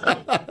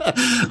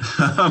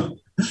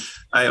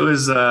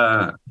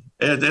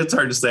 It's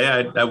hard to say.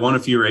 I won a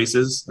few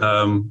races.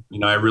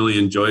 I really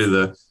enjoy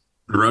the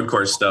road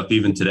course stuff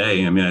even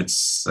today. I mean,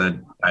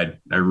 I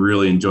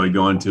really enjoy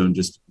going to them.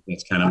 Just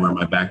that's kind of where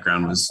my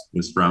background was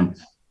from.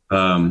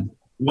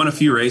 Won a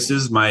few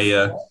races.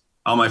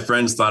 All my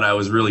friends thought I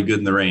was really good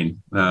in the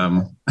rain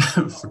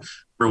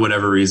for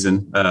whatever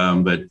reason.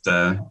 But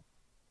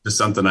just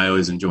something I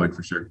always enjoyed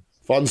for sure.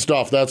 Fun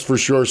stuff, that's for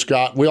sure,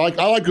 Scott. I like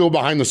to go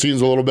behind the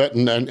scenes a little bit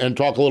and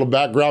talk a little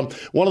background.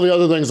 One of the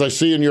other things I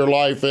see in your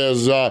life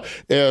is of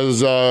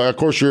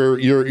course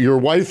your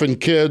wife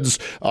and kids.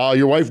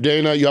 Your wife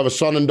Dana, you have a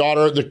son and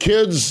daughter. The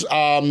kids,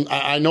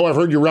 I know I've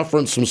heard you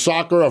reference some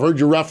soccer. I've heard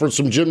you reference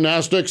some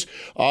gymnastics.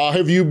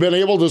 Have you been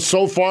able to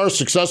so far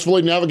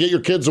successfully navigate your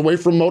kids away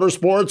from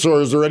motorsports,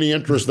 or is there any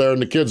interest there in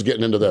the kids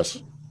getting into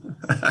this?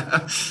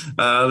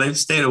 They've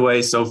stayed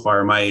away so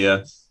far.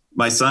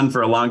 My son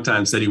for a long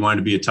time said he wanted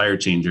to be a tire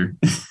changer.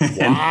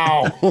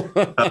 Wow.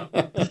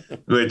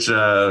 Which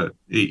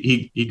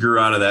he grew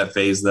out of that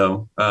phase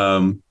though. They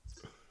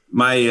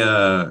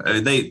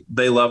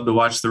love to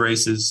watch the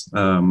races.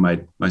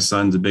 My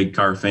son's a big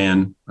car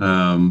fan.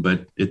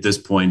 But at this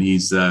point he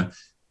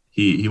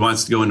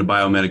wants to go into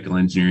biomedical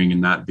engineering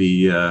and not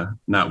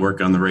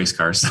work on the race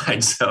car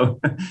side. So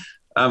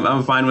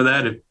I'm fine with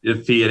that.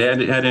 If he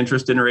had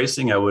interest in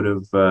racing, I would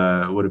have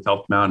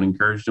helped him out and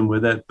encouraged him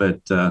with it.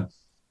 But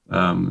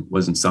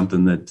wasn't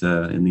something that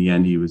in the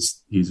end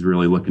he's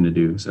really looking to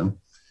do. So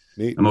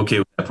neat. I'm okay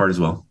with that part as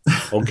well.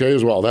 Okay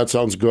as well. That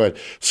sounds good.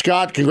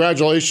 Scott,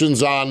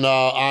 congratulations on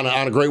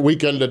a great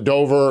weekend at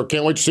Dover.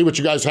 Can't wait to see what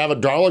you guys have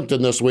at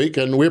Darlington this week,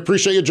 and we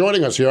appreciate you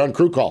joining us here on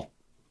Crew Call.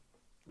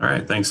 All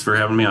right. Thanks for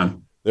having me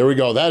on. There we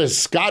go. That is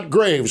Scott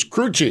Graves,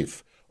 crew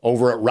chief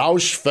over at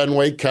Roush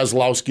Fenway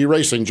Keselowski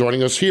Racing,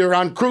 joining us here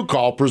on Crew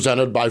Call,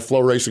 presented by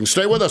FloRacing.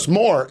 Stay with us.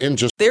 More in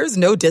just... There's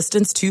no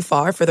distance too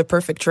far for the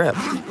perfect trip.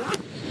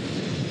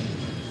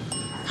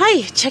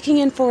 Hi, checking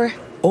in for...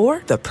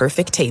 Or the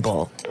perfect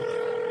table.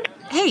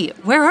 Hey,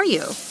 where are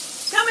you?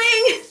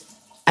 Coming!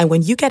 And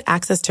when you get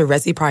access to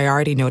Resi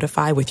Priority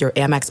Notify with your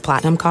Amex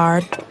Platinum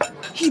card...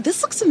 Hey,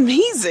 this looks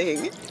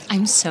amazing.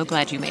 I'm so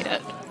glad you made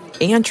it.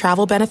 And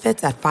travel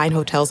benefits at fine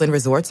hotels and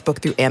resorts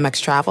booked through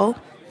Amex Travel,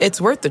 it's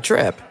worth the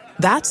trip.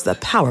 That's the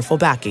powerful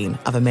backing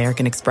of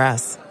American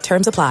Express.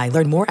 Terms apply.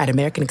 Learn more at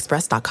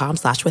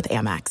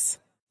americanexpress.com/withAmex.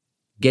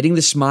 Getting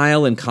the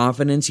smile and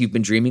confidence you've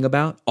been dreaming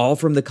about, all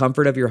from the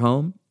comfort of your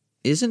home,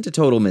 isn't a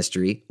total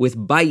mystery with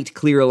Byte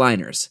clear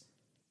aligners.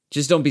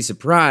 Just don't be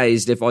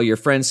surprised if all your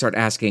friends start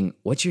asking,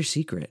 "What's your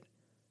secret?"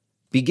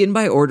 Begin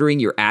by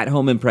ordering your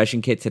at-home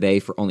impression kit today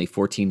for only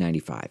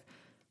 $14.95.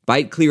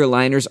 Byte clear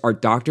aligners are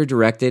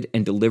doctor-directed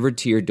and delivered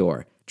to your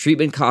door.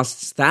 Treatment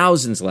costs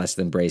thousands less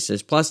than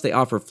braces, plus they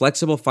offer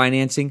flexible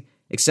financing,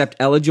 accept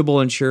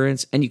eligible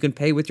insurance, and you can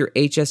pay with your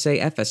HSA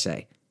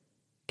FSA.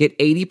 Get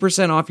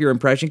 80% off your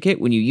impression kit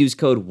when you use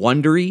code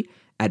WONDERY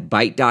at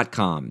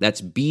Byte.com.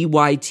 That's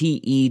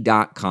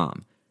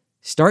BYTE.com.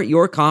 Start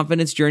your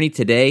confidence journey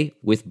today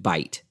with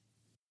Byte.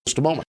 Just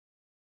a moment.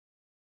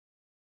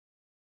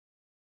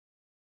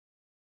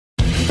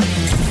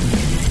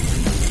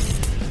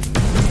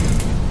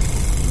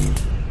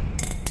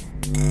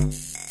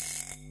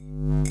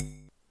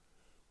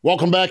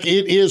 Welcome back.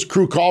 It is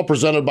Crew Call,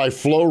 presented by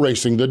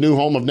FloRacing, the new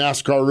home of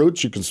NASCAR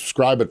roots. You can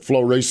subscribe at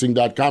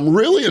FloRacing.com.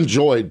 Really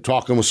enjoyed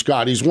talking with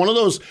Scott. He's one of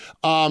those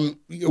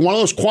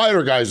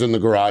quieter guys in the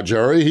garage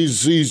area.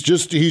 He's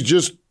just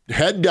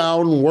head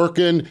down,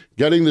 working,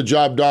 getting the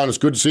job done. It's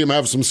good to see him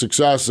have some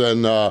success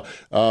and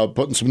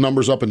putting some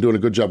numbers up and doing a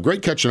good job.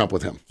 Great catching up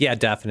with him. Yeah,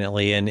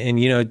 definitely.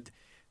 And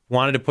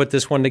wanted to put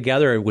this one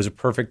together. It was a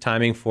perfect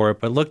timing for it.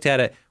 But looked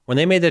at it, when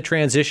they made the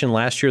transition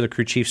last year, the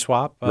crew chief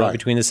swap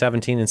between the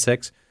 17 and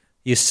 6,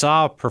 you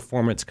saw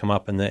performance come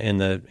up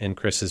in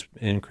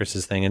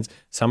Chris's thing. And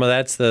some of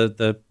that's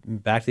the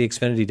back to the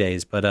Xfinity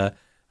days, but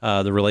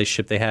the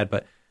relationship they had.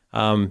 But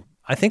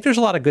I think there's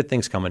a lot of good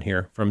things coming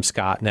here from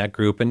Scott and that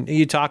group. And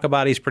you talk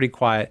about he's pretty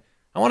quiet.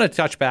 I want to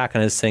touch back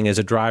on his thing as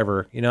a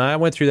driver. I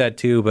went through that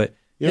too, but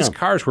his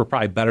cars were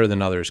probably better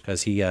than others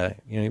because he's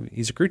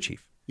a crew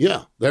chief.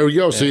 Yeah, there we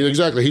go. See,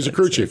 exactly. He's a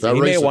crew chief. He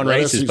may have won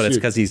races, but it's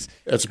because his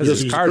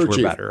cars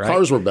were better, right?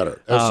 Cars were better.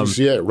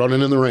 SCCA,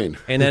 running in the rain.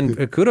 And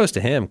then kudos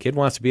to him. Kid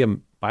wants to be a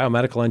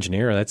biomedical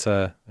engineer. That's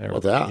I'm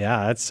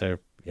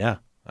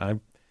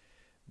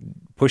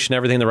pushing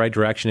everything in the right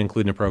direction,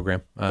 including a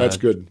program. That's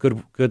good.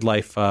 Good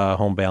life,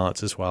 home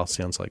balance as well.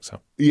 Sounds like so.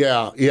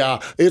 Yeah.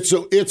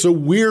 It's a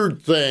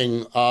weird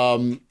thing.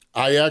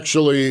 I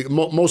actually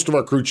most of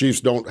our crew chiefs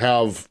don't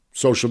have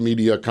social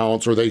media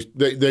accounts, or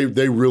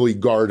they really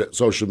guard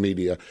social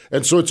media,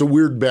 and so it's a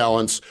weird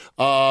balance.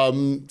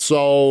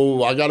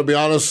 So I got to be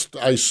honest,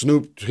 I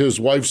snooped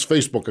his wife's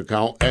Facebook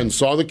account and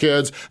saw the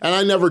kids, and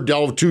I never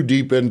delved too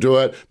deep into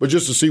it, but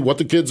just to see what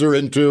the kids are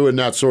into and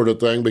that sort of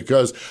thing,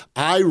 because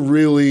I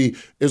really,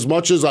 as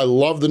much as I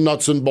love the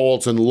nuts and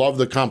bolts and love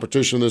the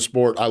competition in this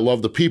sport, I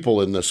love the people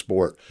in this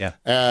sport. Yeah.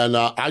 And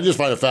I just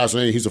find it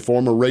fascinating. He's a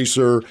former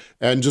racer,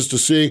 and just to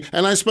see,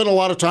 and I spent a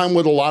lot of time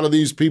with a lot of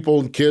these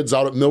people and kids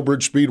out at Millbridge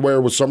Speedway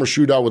with Summer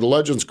Shootout with the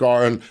Legends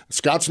car, and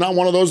Scott's not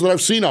one of those that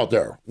I've seen out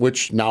there,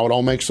 which now it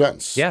all makes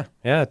sense. Yeah,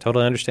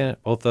 totally understand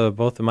it. Both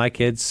of my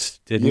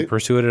kids didn't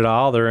pursue it at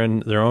all. They're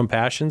in their own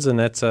passions, and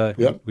that's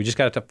we just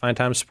got to find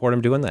time to support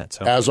them doing that.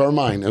 So as are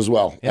mine as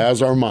well,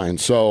 as are mine.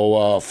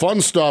 So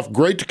fun stuff.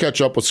 Great to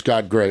catch up with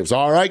Scott Graves.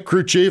 All right,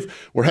 crew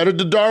chief, we're headed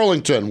to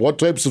Darlington. What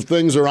types of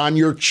things are on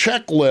your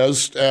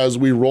checklist as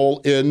we roll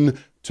in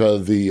to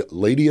the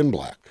Lady in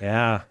Black?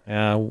 Yeah.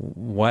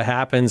 What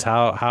happens?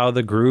 How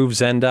the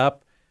grooves end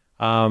up?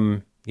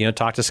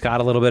 Talk to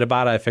Scott a little bit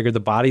about it. I figured the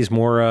body's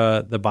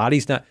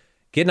not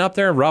getting up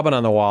there and rubbing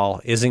on the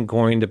wall isn't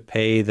going to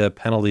pay the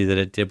penalty that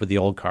it did with the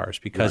old cars,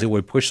 because it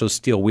would push those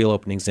steel wheel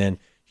openings in.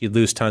 You'd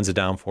lose tons of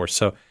downforce.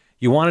 So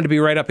you wanted to be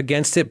right up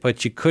against it,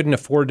 but you couldn't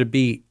afford to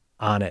be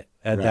on it.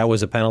 That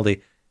was a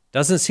penalty.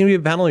 Doesn't seem to be a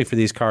penalty for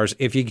these cars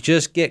if you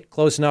just get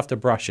close enough to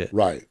brush it.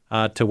 Right.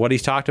 To what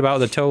he's talked about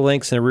with the toe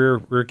links and the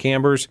rear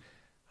cambers,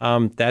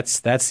 that's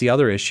the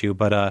other issue.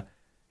 But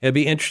it'd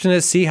be interesting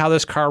to see how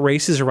this car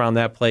races around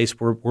that place.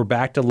 We're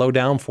back to low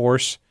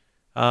downforce,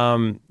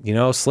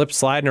 slip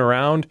sliding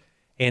around,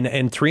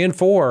 and 3 and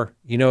 4.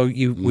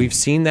 We've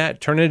seen that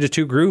turn into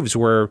two grooves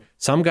where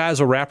some guys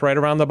will wrap right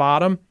around the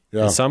bottom,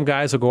 and some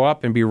guys will go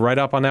up and be right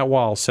up on that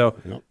wall. So.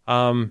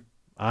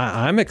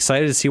 I'm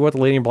excited to see what the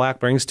Lady in Black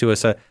brings to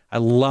us. I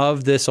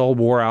love this old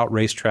wore-out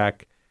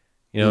racetrack,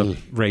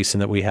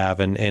 racing that we have.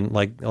 And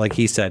like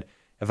he said,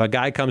 if a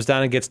guy comes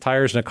down and gets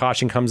tires and a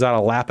caution comes out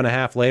a lap and a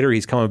half later,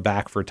 he's coming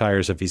back for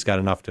tires if he's got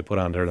enough to put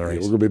on during the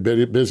race. We're going to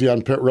be busy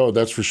on pit road,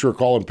 that's for sure,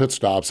 calling pit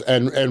stops.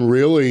 And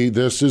really,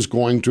 this is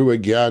going to,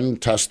 again,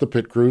 test the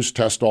pit crews,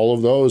 test all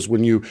of those.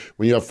 When you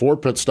have 4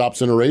 pit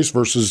stops in a race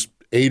versus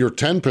 8 or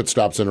 10 pit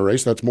stops in a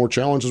race, that's more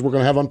challenges we're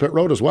going to have on pit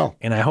road as well.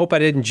 And I hope I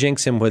didn't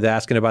jinx him with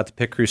asking about the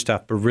pit crew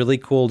stuff, but really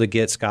cool to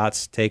get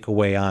Scott's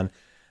takeaway on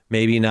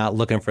maybe not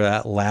looking for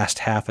that last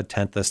half a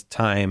tenth this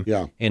time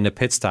in the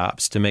pit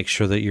stops to make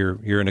sure that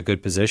you're in a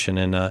good position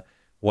and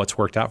what's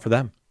worked out for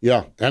them.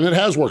 Yeah, and it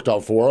has worked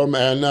out for them.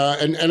 And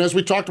as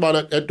we talked about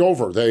it at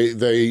Dover,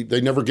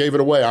 they never gave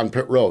it away on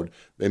pit road.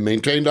 They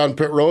maintained on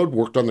pit road,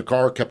 worked on the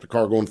car, kept the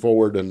car going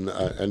forward,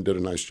 and did a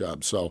nice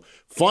job. So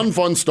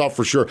fun stuff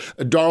for sure.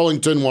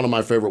 Darlington, one of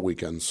my favorite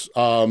weekends.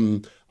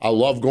 I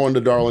love going to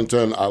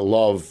Darlington. I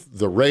love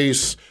the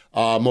race.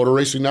 Motor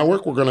Racing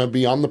Network, we're going to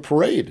be on the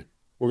parade.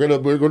 We're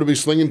going to be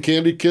slinging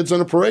candy kids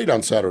on a parade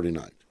on Saturday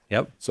night.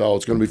 Yep. So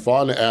it's going to be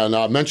fun. And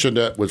I mentioned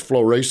it with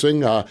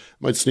FloRacing.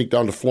 Might sneak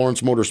down to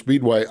Florence Motor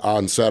Speedway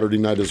on Saturday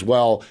night as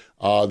well.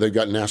 They've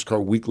got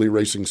NASCAR Weekly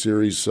Racing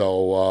Series.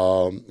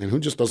 So, and who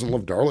just doesn't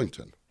love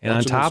Darlington? And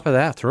on top of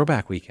that,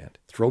 Throwback Weekend.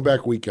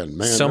 Throwback Weekend,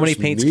 man. So many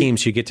paint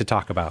schemes you get to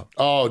talk about.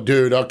 Oh,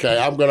 dude.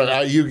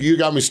 Okay, you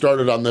got me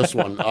started on this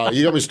one.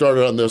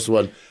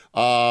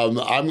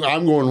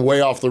 I'm going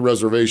way off the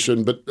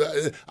reservation, but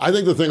I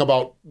think the thing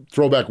about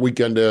Throwback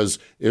Weekend is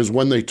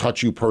when they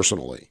touch you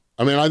personally.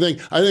 I mean, I think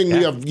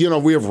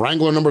we have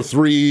Wrangler number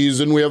 3s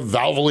and we have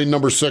Valvoline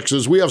number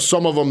 6s. We have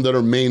some of them that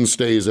are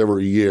mainstays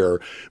every year,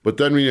 but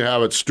then when you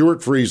have it, Stuart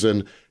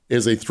Friesen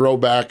is a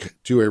throwback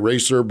to a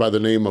racer by the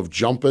name of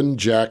Jumpin'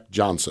 Jack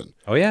Johnson.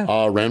 Oh, yeah.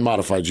 Ran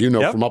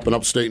modifieds, from up in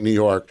upstate New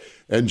York.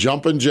 And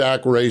Jumpin'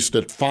 Jack raced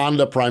at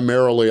Fonda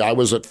primarily. I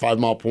was at 5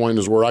 Mile Point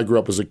is where I grew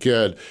up as a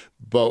kid.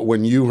 But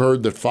when you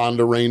heard that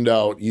Fonda rained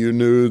out, you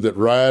knew that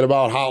right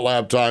about hot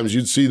lap times,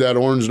 you'd see that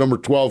orange number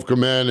 12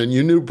 come in, and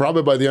you knew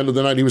probably by the end of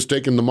the night he was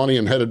taking the money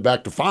and headed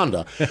back to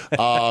Fonda.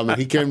 And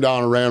he came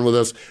down and ran with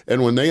us.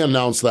 And when they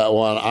announced that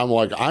one, I'm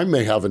like, I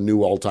may have a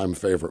new all-time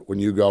favorite. When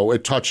you go,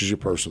 it touches you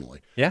personally.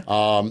 Yeah.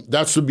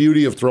 That's the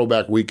beauty of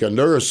Throwback Weekend.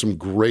 There are some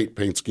great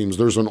paint schemes.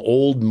 There's an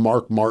old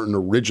Mark Martin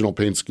original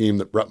paint scheme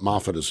that Brett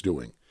Moffitt is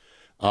doing.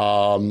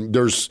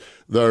 There's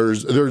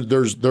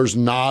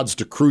nods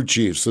to crew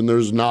chiefs, and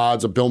there's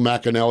nods of Bill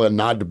McAnally, a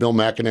nod to Bill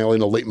McAnally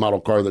in a late model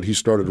car that he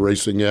started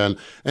racing in.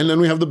 And then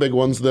we have the big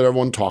ones that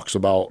everyone talks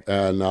about.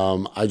 And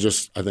I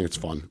think it's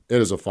fun. It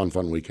is a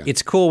fun weekend.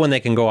 It's cool when they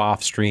can go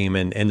off stream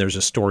and there's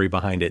a story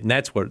behind it. And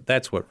that's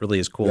what really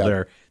is cool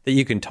there, that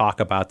you can talk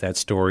about that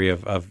story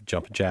of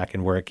Jumpin' Jack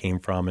and where it came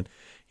from. And,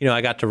 we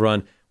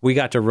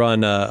got to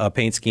run a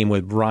paint scheme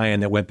with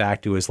Ryan that went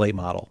back to his late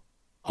model.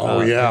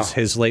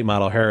 His late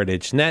model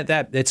heritage, and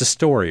that it's a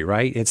story,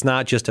 right? It's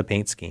not just a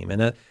paint scheme,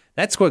 and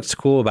that's what's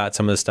cool about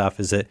some of the stuff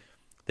is that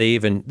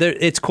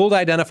it's cool to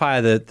identify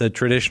the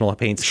traditional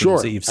paint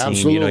schemes that you've seen.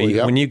 Absolutely,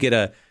 when you get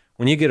a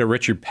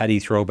Richard Petty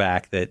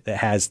throwback that's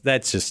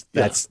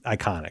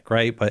iconic,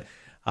 right? But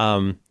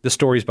the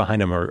stories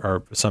behind them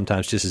are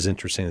sometimes just as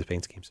interesting as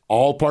paint schemes.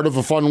 All part of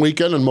a fun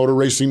weekend, and Motor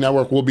Racing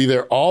Network will be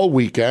there all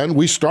weekend.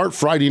 We start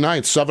Friday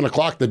night, 7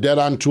 o'clock, the Dead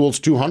on Tools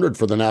 200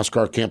 for the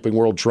NASCAR Camping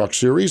World Truck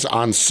Series.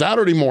 On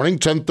Saturday morning,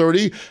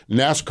 10:30,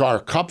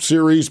 NASCAR Cup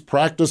Series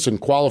practice and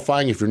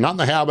qualifying. If you're not in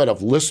the habit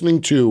of listening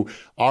to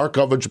our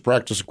coverage of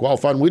practice and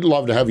qualifying, we'd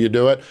love to have you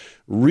do it.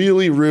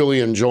 Really, really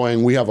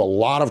enjoying. We have a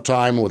lot of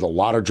time with a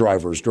lot of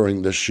drivers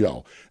during this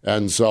show.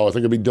 And so I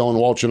think it'll be Dylan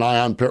Walsh and I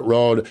on pit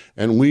road,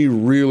 and we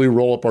really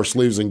roll up our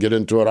sleeves and get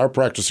into it. Our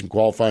practice and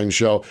qualifying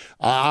show,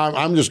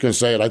 I'm just going to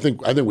say it. I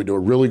think we do a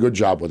really good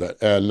job with it.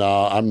 And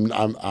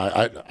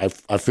I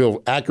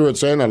feel accurate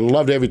saying I'd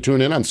love to have you tune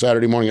in on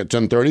Saturday morning at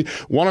 10:30.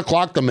 1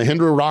 o'clock, the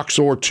Mahindra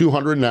Roxor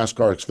 200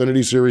 NASCAR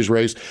Xfinity Series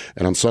race.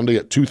 And on Sunday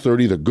at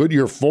 2:30, the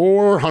Goodyear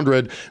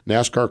 400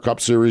 NASCAR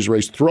Cup Series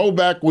race.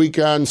 Throwback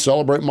weekend,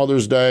 celebrate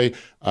Mother's Day.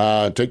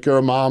 Take care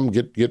of Mom,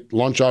 get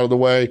lunch out of the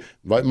way,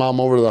 invite Mom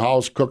over to the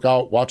house, cook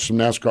out, watch some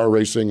NASCAR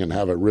racing, and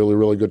have a really,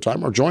 really good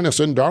time. Or join us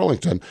in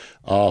Darlington.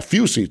 A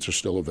few seats are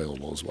still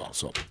available as well.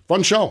 So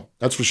fun show,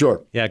 that's for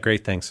sure. Yeah,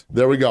 great, thanks.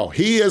 There we go.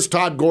 He is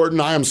Todd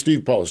Gordon. I am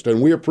Steve Post,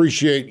 and we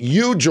appreciate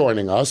you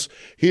joining us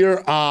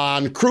here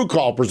on Crew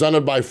Call,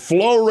 presented by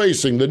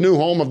FloRacing, the new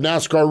home of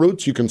NASCAR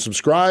roots. You can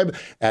subscribe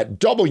at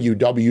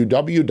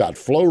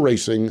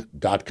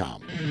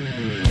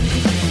www.floracing.com.